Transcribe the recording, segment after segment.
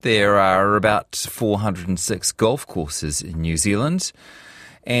There are about 406 golf courses in New Zealand,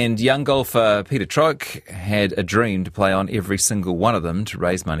 and young golfer Peter Troake had a dream to play on every single one of them to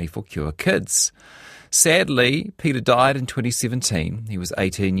raise money for Cure Kids. Sadly, Peter died in 2017. He was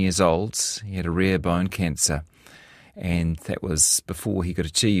 18 years old. He had a rare bone cancer, and that was before he could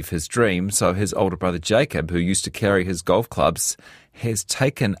achieve his dream. So his older brother Jacob, who used to carry his golf clubs, has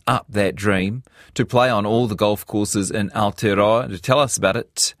taken up that dream to play on all the golf courses in Aotearoa. To tell us about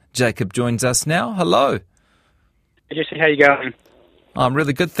it, Jacob joins us now. Hello. Hey Jesse, how you going? I'm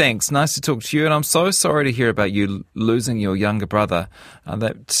really good, thanks. Nice to talk to you, and I'm so sorry to hear about you losing your younger brother.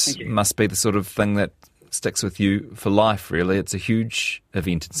 That must be the sort of thing that sticks with you for life, really. It's a huge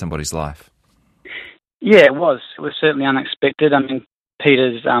event in somebody's life. Yeah, it was. It was certainly unexpected. I mean,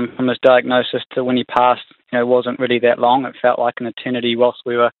 Peter's, from his diagnosis to when he passed, wasn't really that long. It felt like an eternity whilst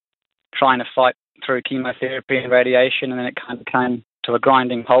we were trying to fight through chemotherapy and radiation, and then it kind of came to a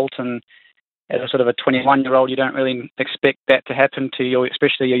grinding halt. And as a sort of a 21-year-old, you don't really expect that to happen to you,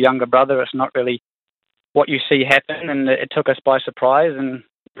 especially your younger brother. It's not really what you see happen, and it took us by surprise. And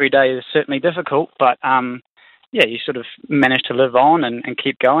every day is certainly difficult, but you sort of manage to live on and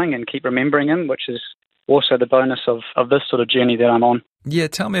keep going and keep remembering him, which is also the bonus of this sort of journey that I'm on. Yeah,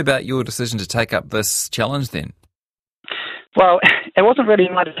 tell me about your decision to take up this challenge then. Well, it wasn't really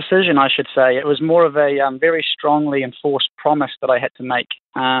my decision, I should say. It was more of a very strongly enforced promise that I had to make.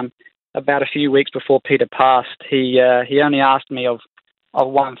 About a few weeks before Peter passed, he only asked me of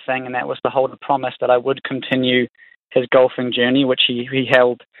one thing, and that was to hold a promise that I would continue his golfing journey, which he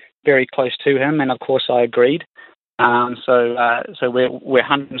held very close to him, and of course I agreed. So we're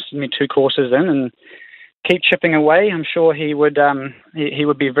 172 courses in, and keep chipping away. I'm sure he would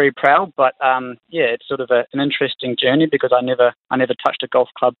be very proud. But it's sort of an interesting journey because I never touched a golf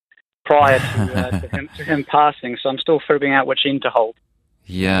club prior to him passing. So I'm still figuring out which end to hold.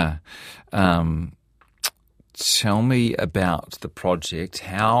 Yeah. Tell me about the project.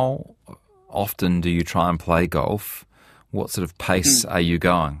 How often do you try and play golf? What sort of pace are you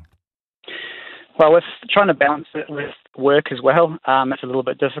going? Well, with trying to balance it with work as well, it's a little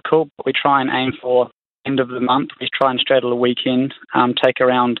bit difficult. But we try and aim for end of the month. We try and straddle a weekend, take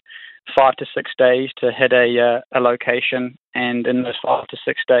around 5 to 6 days to hit a location, and in those 5 to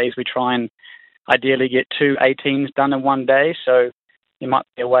 6 days we try and ideally get 2 18s done in one day. So you might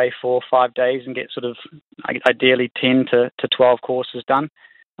be away for 5 days and get sort of ideally 10 to 12 courses done.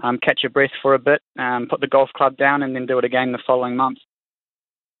 Catch your breath for a bit, put the golf club down, and then do it again the following month.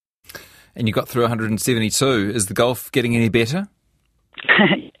 And you got through 172. Is the golf getting any better?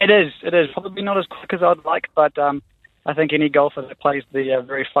 It is. Probably not as quick as I'd like, but I think any golfer that plays the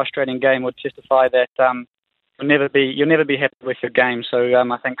very frustrating game would testify that you'll never be happy with your game. So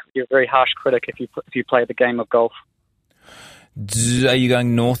I think you're a very harsh critic if you play the game of golf. Are you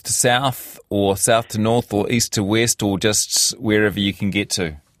going north to south, or south to north, or east to west, or just wherever you can get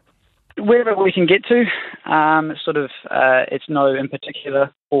to? Wherever we can get to. It's no in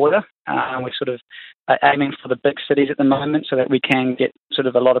particular order. We're sort of aiming for the big cities at the moment so that we can get sort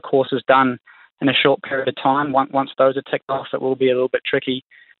of a lot of courses done in a short period of time. Once those are ticked off, it will be a little bit tricky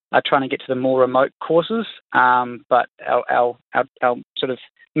trying to get to the more remote courses. But our sort of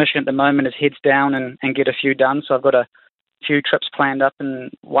mission at the moment is heads down and get a few done. So I've got a few trips planned up and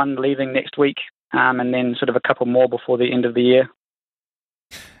one leaving next week, and then sort of a couple more before the end of the year.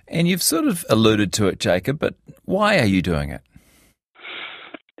 And you've sort of alluded to it, Jacob, but why are you doing it?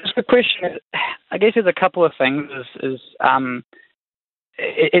 It's a good question. I guess there's a couple of things.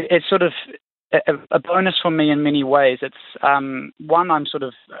 It's sort of a bonus for me in many ways. It's one, I'm sort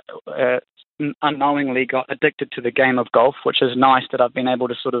of unknowingly got addicted to the game of golf, which is nice that I've been able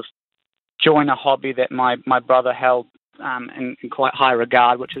to sort of join a hobby that my brother held in quite high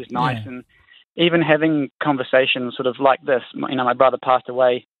regard, which is nice. Yeah. And even having conversations sort of like this, my brother passed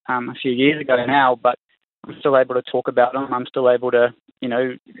away a few years ago now, but I'm still able to talk about him. I'm still able to,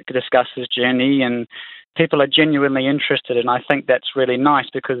 discuss his journey, and people are genuinely interested. And I think that's really nice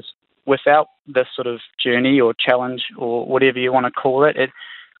because without this sort of journey or challenge or whatever you want to call it,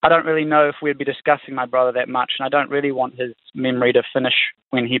 I don't really know if we'd be discussing my brother that much, and I don't really want his memory to finish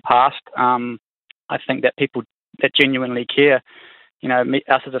when he passed. I think that people that genuinely care,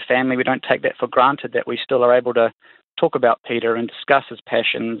 us as a family, we don't take that for granted, that we still are able to talk about Peter and discuss his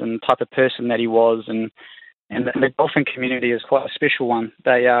passions and the type of person that he was. And the golfing community is quite a special one.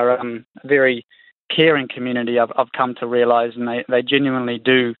 They are a very caring community, I've come to realise, and they genuinely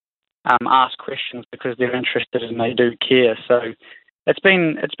do ask questions because they're interested and they do care. So it's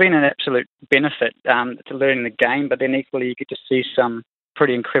been an absolute benefit to learning the game, but then equally you get to see some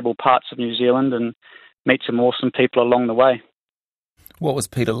pretty incredible parts of New Zealand and meet some awesome people along the way. What was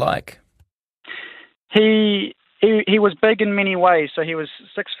Peter like? He was big in many ways. So he was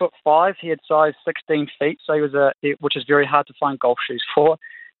 6'5". He had size 16 feet. So which is very hard to find golf shoes for.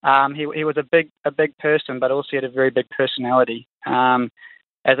 He was a big person, but also he had a very big personality. As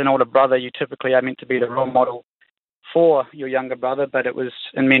an older brother, you typically are meant to be the role model for your younger brother, but it was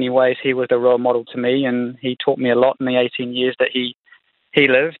in many ways he was the role model to me, and he taught me a lot in the 18 years that he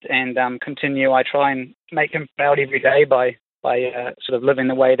lived, and I try and make him proud every day by sort of living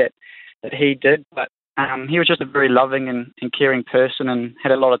the way that he did. But he was just a very loving and caring person and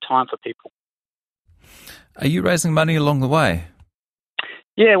had a lot of time for people. Are you raising money along the way?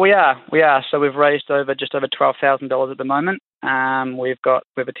 Yeah, we are. So we've raised just over $12,000 at the moment.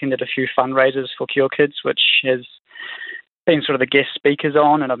 We've attended a few fundraisers for Cure Kids, which has been sort of the guest speakers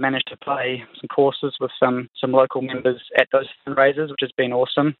on, and I've managed to play some courses with some local members at those fundraisers, which has been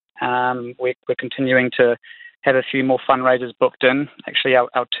awesome. We're continuing to have a few more fundraisers booked in. Actually,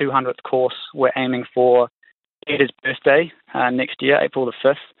 our 200th course, we're aiming for Peter's birthday next year, April the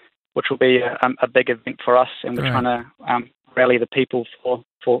 5th, which will be a big event for us, and we're trying to rally the people for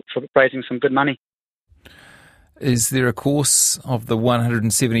raising some good money. Is there a course of the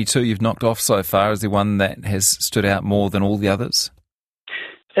 172 you've knocked off so far? Is there one that has stood out more than all the others?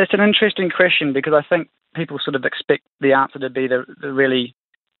 It's an interesting question, because I think people sort of expect the answer to be the really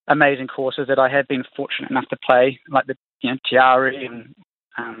amazing courses that I have been fortunate enough to play, like the Tiari and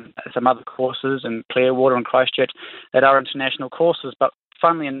some other courses, and Clearwater and Christchurch, that are international courses. But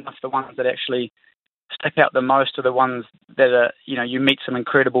funnily enough, the ones that actually stick out the most are the ones that are, you meet some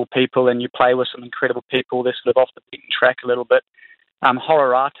incredible people and you play with some incredible people. They're sort of off the beaten track a little bit.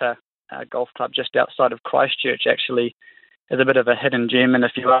 Hororata Golf Club just outside of Christchurch actually is a bit of a hidden gem, and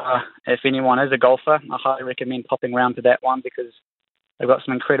if anyone is a golfer, I highly recommend popping around to that one, because they've got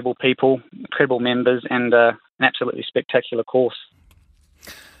some incredible people, incredible members, and an absolutely spectacular course.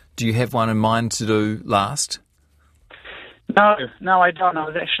 Do you have one in mind to do last? No, I don't. I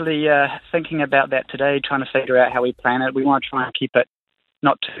was actually thinking about that today, trying to figure out how we plan it. We want to try and keep it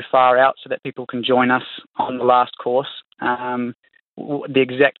not too far out so that people can join us on the last course. The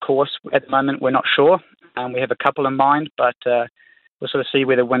exact course at the moment, we're not sure. We have a couple in mind, but we'll sort of see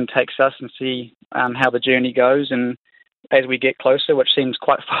where the wind takes us and see how the journey goes. And as we get closer, which seems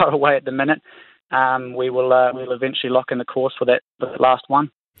quite far away at the minute, we'll eventually lock in the course for the last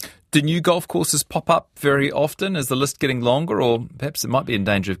one. Do new golf courses pop up very often? Is the list getting longer, or perhaps it might be in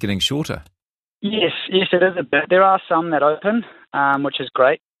danger of getting shorter? Yes, it is a bit. There are some that open, which is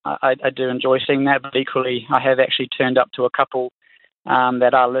great. I do enjoy seeing that, but equally I have actually turned up to a couple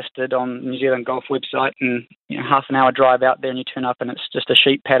that are listed on New Zealand Golf website, and half an hour drive out there and you turn up and it's just a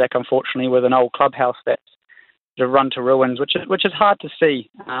sheep paddock, unfortunately, with an old clubhouse that's run to ruins, which is hard to see.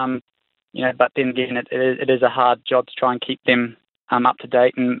 But then again, it is a hard job to try and keep them up to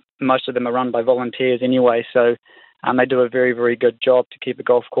date, and most of them are run by volunteers anyway, so they do a very, very good job to keep a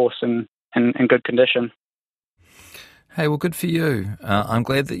golf course in good condition. Hey, well, good for you. I'm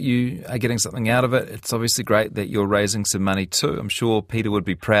glad that you are getting something out of it. It's obviously great that you're raising some money too. I'm sure Peter would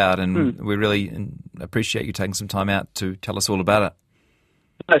be proud, and we really appreciate you taking some time out to tell us all about it.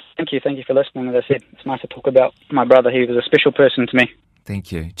 No, thank you for listening. As I said, it's nice to talk about my brother. He was a special person to me.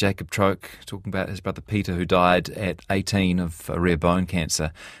 Thank you. Jacob Troake talking about his brother Peter, who died at 18 of rare bone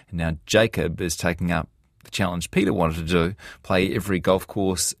cancer. And now Jacob is taking up the challenge Peter wanted to do, play every golf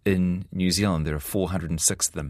course in New Zealand. There are 406 of them.